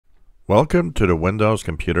Welcome to the Windows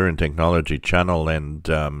Computer and Technology channel, and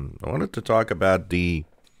I wanted to talk about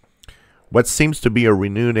what seems to be a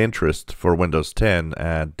renewed interest for Windows 10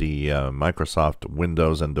 at the Microsoft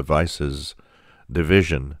Windows and Devices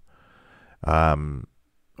division. One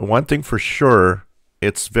thing for sure,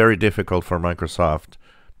 it's very difficult for Microsoft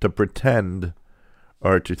to pretend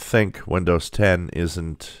or to think Windows 10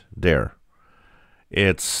 isn't there.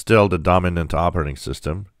 It's still the dominant operating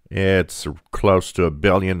system. It's close to 1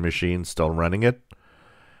 billion machines still running it.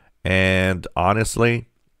 And honestly,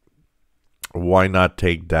 why not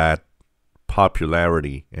take that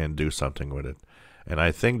popularity and do something with it? And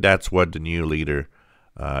I think that's what the new leader,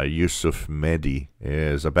 Yusuf Mehdi,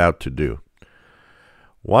 is about to do.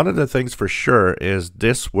 One of the things for sure is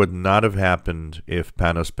this would not have happened if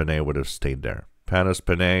Panos Panay would have stayed there. Panos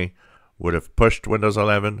Panay would have pushed Windows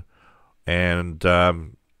 11 and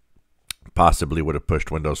possibly would have pushed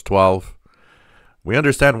Windows 12. We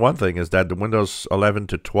understand one thing is that the Windows 11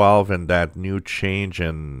 to 12 and that new change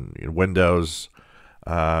in Windows,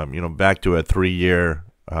 back to a 3-year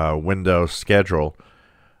Windows schedule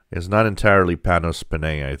is not entirely Panos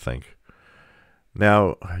Panay, I think.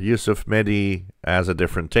 Now, Yusuf Mehdi has a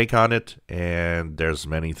different take on it, and there's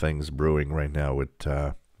many things brewing right now with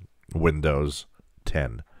Windows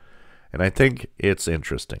 10. And I think it's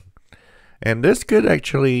interesting. And this could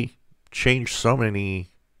actually change so many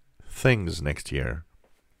things next year.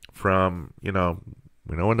 From,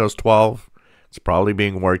 Windows 12, it's probably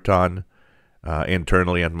being worked on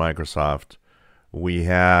internally at Microsoft. We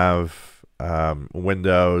have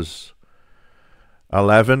Windows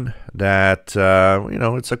 11 that,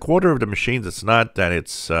 it's a quarter of the machines. It's not that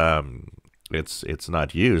it's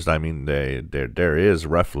not used. I mean, there is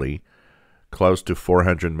roughly close to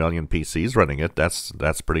 400 million PCs running it.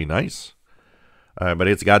 That's pretty nice. But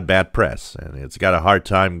it's got bad press, and it's got a hard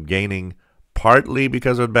time gaining, partly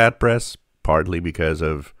because of bad press, partly because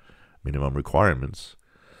of minimum requirements.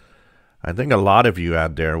 I think a lot of you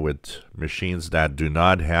out there with machines that do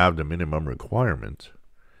not have the minimum requirement,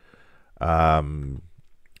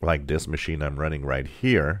 like this machine I'm running right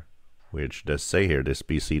here, which does say here this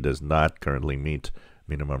PC does not currently meet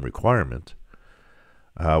minimum requirement,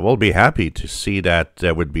 we'll be happy to see that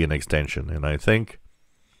there would be an extension. And I think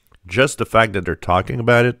just the fact that they're talking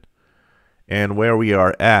about it and where we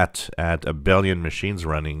are at 1 billion machines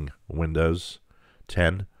running Windows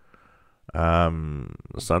 10,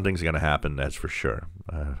 something's going to happen, that's for sure.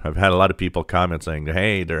 I've had a lot of people comment saying,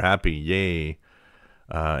 hey, they're happy, yay.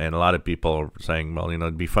 And a lot of people saying, well,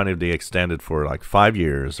 it'd be funny if they extended for like 5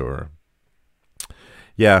 years or...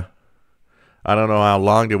 Yeah, I don't know how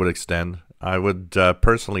long they would extend. I would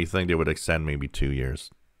personally think they would extend maybe 2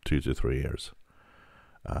 years, 2 to 3 years.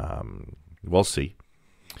 We'll see.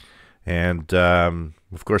 And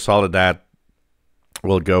of course, all of that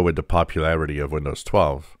will go with the popularity of Windows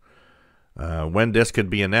 12. When this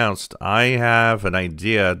could be announced, I have an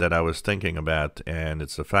idea that I was thinking about, and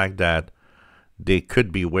it's the fact that they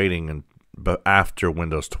could be waiting but after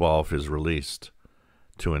Windows 12 is released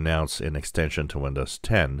to announce an extension to Windows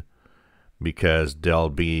 10, because they'll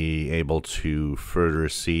be able to further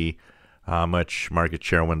see how much market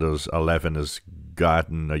share Windows 11 has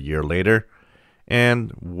gotten a year later,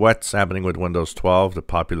 and what's happening with Windows 12, the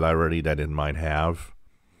popularity that it might have.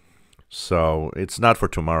 So it's not for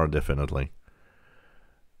tomorrow, definitely.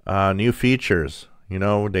 New features.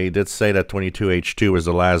 They did say that 22H2 is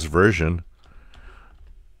the last version.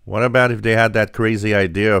 What about if they had that crazy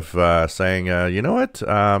idea of saying, you know what,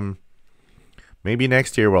 maybe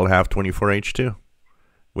next year we'll have 24H2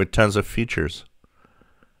 with tons of features.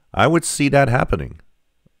 I would see that happening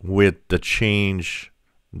with the change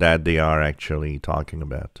that they are actually talking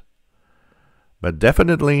about. But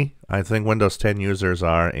definitely, I think Windows 10 users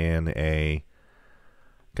are in a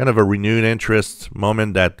kind of a renewed interest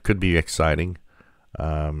moment that could be exciting.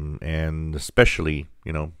 And especially,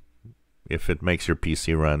 if it makes your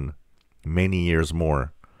PC run many years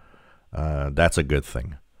more, that's a good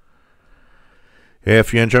thing.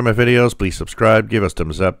 If you enjoy my videos, please subscribe, give us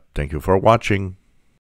thumbs up. Thank you for watching.